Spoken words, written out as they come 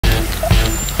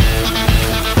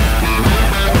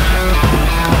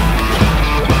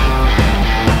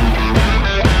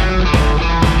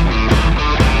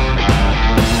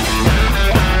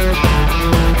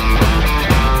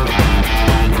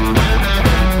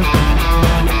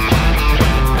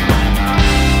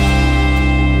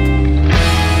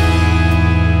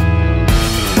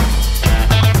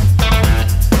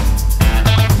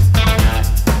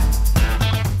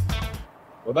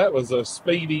Well, that was a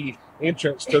speedy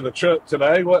entrance to the truck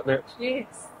today, wasn't it?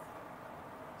 Yes.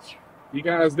 You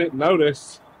guys didn't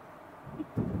notice.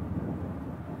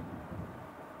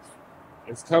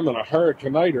 It's coming a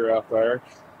hurricaneader out there.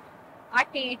 I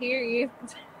can't hear you.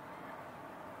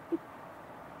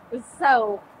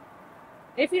 So,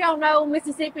 if you don't know,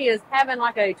 Mississippi is having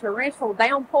like a torrential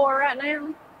downpour right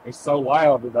now. It's so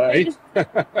loud today.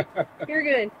 You're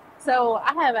good. So,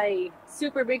 I have a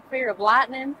super big fear of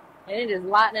lightning, and it is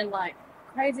lightning like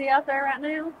crazy out there right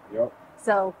now. Yep.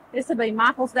 So, this will be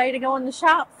Michael's day to go in the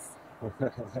shops.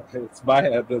 It's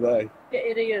bad today.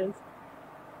 It is.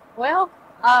 Well,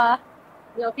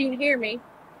 if you can hear me,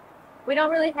 we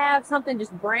don't really have something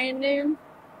just brand new,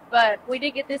 but we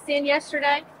did get this in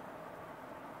yesterday.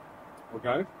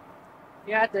 Okay.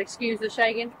 You have to excuse the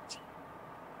shaking.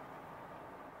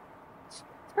 It's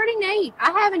pretty neat.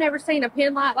 I haven't ever seen a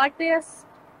pen light like this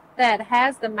that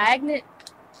has the magnet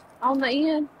on the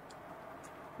end.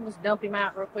 I'll just dump him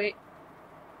out real quick.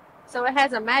 So it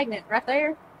has a magnet right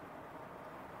there.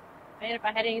 And if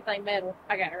I had anything metal,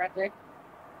 I got it right there.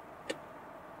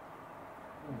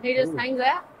 He just hangs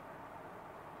out.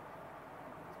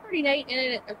 It's pretty neat, and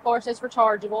it, of course, it's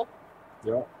rechargeable.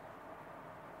 Yeah.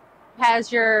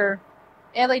 Has your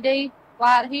LED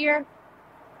light here,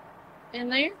 in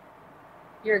there,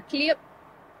 your clip.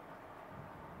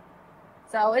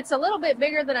 So it's a little bit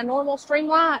bigger than a normal string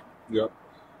light. Yep.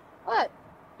 But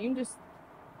you can just.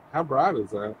 How bright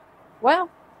is that? Well,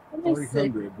 let me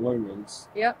 300 lumens.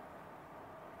 Yep.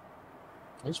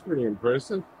 That's pretty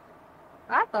impressive.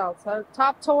 I thought so.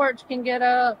 Top torch can get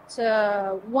up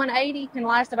to 180, can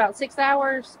last about 6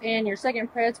 hours, and your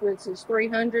second press, which is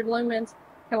 300 lumens,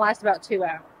 can last about 2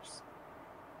 hours.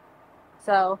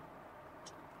 So,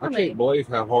 I can't believe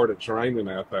how hard it's raining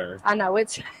out there. I know,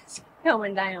 it's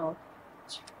coming down.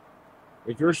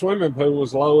 If your swimming pool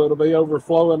was low, it'll be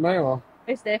overflowing now.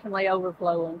 It's definitely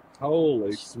overflowing.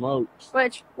 Holy smokes.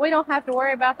 Which, we don't have to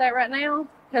worry about that right now,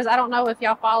 because I don't know if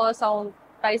y'all follow us on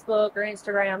Facebook or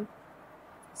Instagram.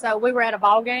 So we were at a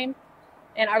ball game,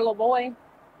 and our little boy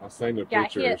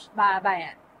got hit by a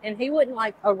bat, and he wasn't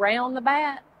like around the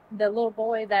bat. The little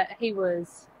boy that he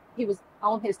was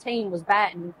on his team was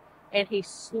batting, and he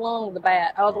slung the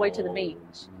bat all the way to the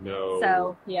bench. No.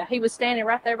 So yeah, he was standing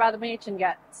right there by the bench and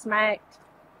got smacked.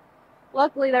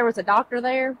 Luckily, there was a doctor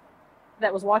there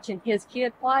that was watching his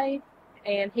kid play,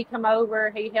 and he come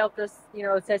over. He helped us,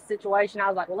 assess the situation. I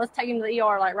was like, well, let's take him to the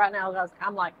ER like right now.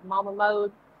 I'm like mama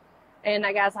mode. And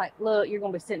that guy's like, look, you're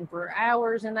going to be sitting for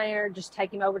hours in there. Just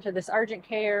take him over to this urgent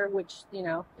care, which,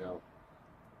 yeah.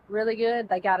 Really good.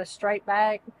 They got us straight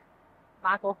back.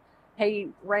 Michael, he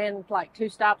ran like 2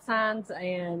 stop signs,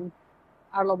 and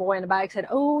our little boy in the back said,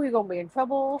 oh, you're going to be in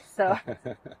trouble. So,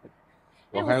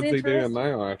 well, how's he doing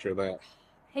now after that?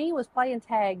 He was playing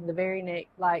tag the very next,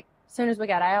 like, as soon as we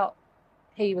got out,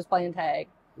 he was playing tag.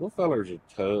 Little fellers are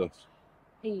tough.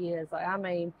 He is.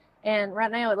 And right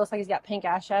now, it looks like he's got pink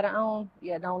eyeshadow on.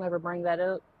 Yeah, don't ever bring that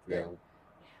up. Yeah.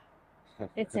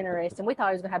 It's interesting. We thought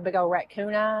he was going to have a big old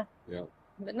raccoon eye. Yeah.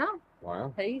 But no.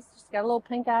 Wow. He's just got a little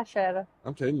pink eyeshadow.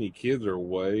 I'm telling you, kids are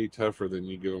way tougher than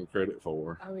you give them credit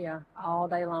for. Oh, yeah. All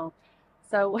day long.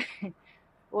 So,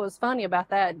 what was funny about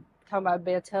that, talking about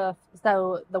being tough,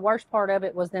 so the worst part of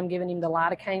it was them giving him the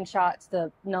lidocaine shots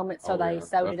to numb it, so they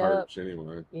sewed it up. Hurts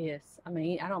anyway. Yes. I'm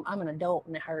an adult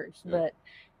and it hurts. Yeah. But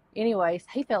anyways,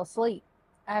 he fell asleep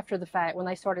after the fact. When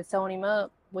they started sewing him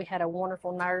up, we had a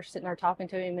wonderful nurse sitting there talking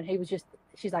to him, and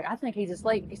she's like, I think he's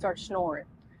asleep. He started snoring.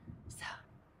 So,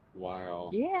 wow.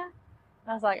 Yeah.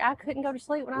 I was like, I couldn't go to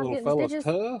sleep when I was getting stitches.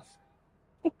 Tough.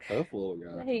 Tough little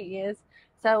guy. He is.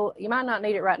 So you might not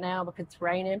need it right now because it's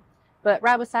raining, but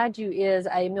right beside you is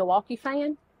a Milwaukee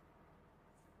fan.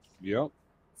 Yep.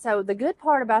 So the good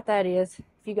part about that is if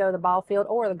you go to the ball field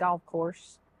or the golf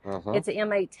course, it's an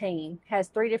M18. Has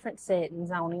 3 different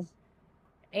settings on him.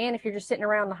 And if you're just sitting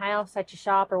around the house at your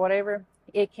shop or whatever,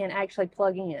 it can actually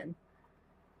plug in.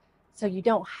 So you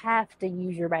don't have to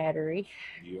use your battery.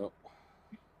 Yep.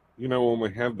 When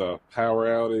we had the power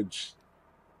outage,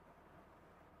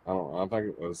 I don't know, I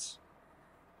think it was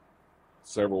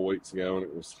several weeks ago, and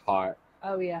it was hot.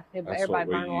 Oh, yeah.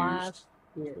 Everybody burned alive.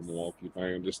 Yes. The Milwaukee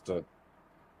fan just to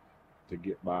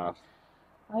get by.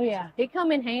 Oh, yeah. It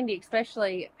come in handy,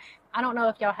 especially, I don't know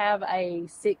if y'all have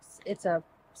it's a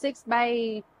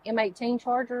 6-bay M18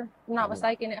 charger. If I'm not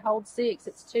mistaken, it holds 6.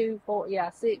 It's 2, 4,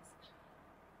 6.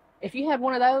 If you had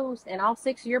one of those and all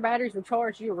 6 of your batteries were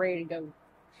charged, you're ready to go.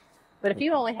 But if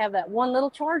you only have that one little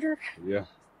charger, yeah,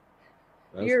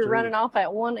 you're running off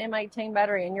that one M18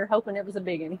 battery, and you're hoping it was a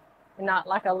big one and not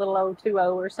like a little old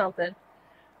 2.0 or something.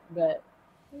 But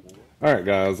All right,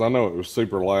 guys, I know it was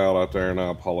super loud out there, and I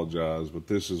apologize, but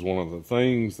this is one of the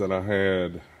things that I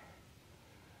had.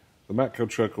 The Matco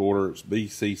truck order, it's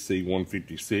BCC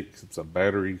 156. It's a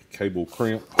battery cable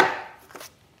crimp.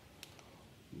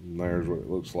 And there's what it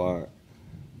looks like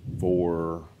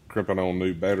for crimping on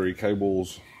new battery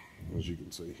cables, as you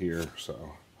can see here.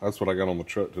 So that's what I got on the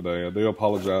truck today. I do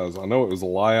apologize. I know it was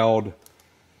loud,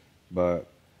 but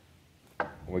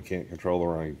we can't control the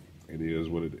rain. It is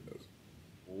what it is.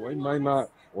 We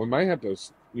may have to,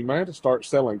 you may have to start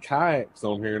selling kayaks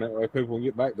on here, and that way people can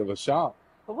get back to the shop.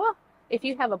 Well, if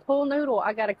you have a pool noodle,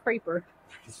 I got a creeper.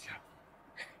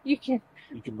 You can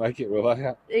make it with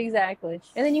that. Exactly.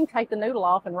 And then you can take the noodle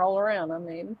off and roll around. I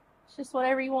mean, it's just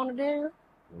whatever you want to do.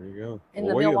 There you go. And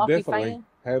well, the Milwaukee definitely fan.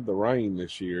 Had the rain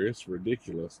this year. It's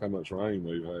ridiculous how much rain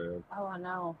we've had. Oh, I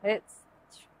know. It's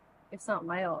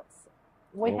something else.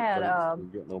 We get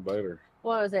no better.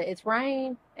 What was it? It's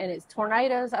rain and it's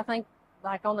tornadoes. I think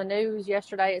like on the news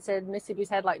yesterday it said Mississippi's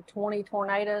had like 20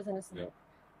 tornadoes, and it's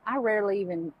I rarely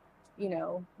even, you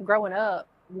know, growing up,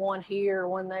 one here,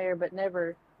 one there, but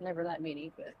never that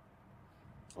many. But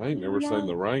I ain't never seen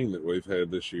the rain that we've had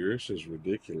this year. It's just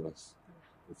ridiculous.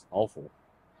 It's awful.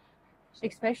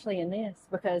 Especially in this,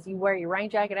 because you wear your rain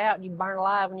jacket out and you burn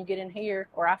alive when you get in here,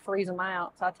 or I freeze them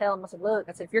out. So I tell them, I said, look,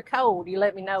 I said, if you're cold, you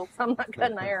let me know, because I'm not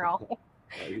cutting the air off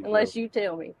unless you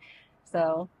tell me.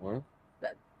 So,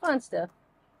 but fun stuff.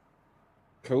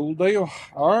 Cool deal.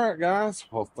 All right, guys.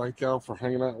 Well, thank y'all for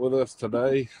hanging out with us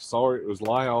today. Sorry it was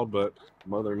loud, but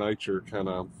Mother Nature kind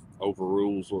of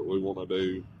overrules what we want to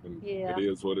do, and it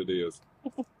is what it is.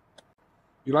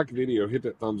 If you like the video, hit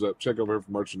that thumbs up. Check over here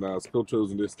for merchandise, cool tools,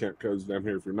 and discount codes down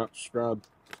here. If you're not subscribed,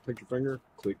 take your finger,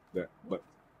 click that button.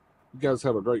 You guys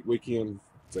have a great weekend.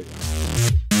 See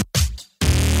ya.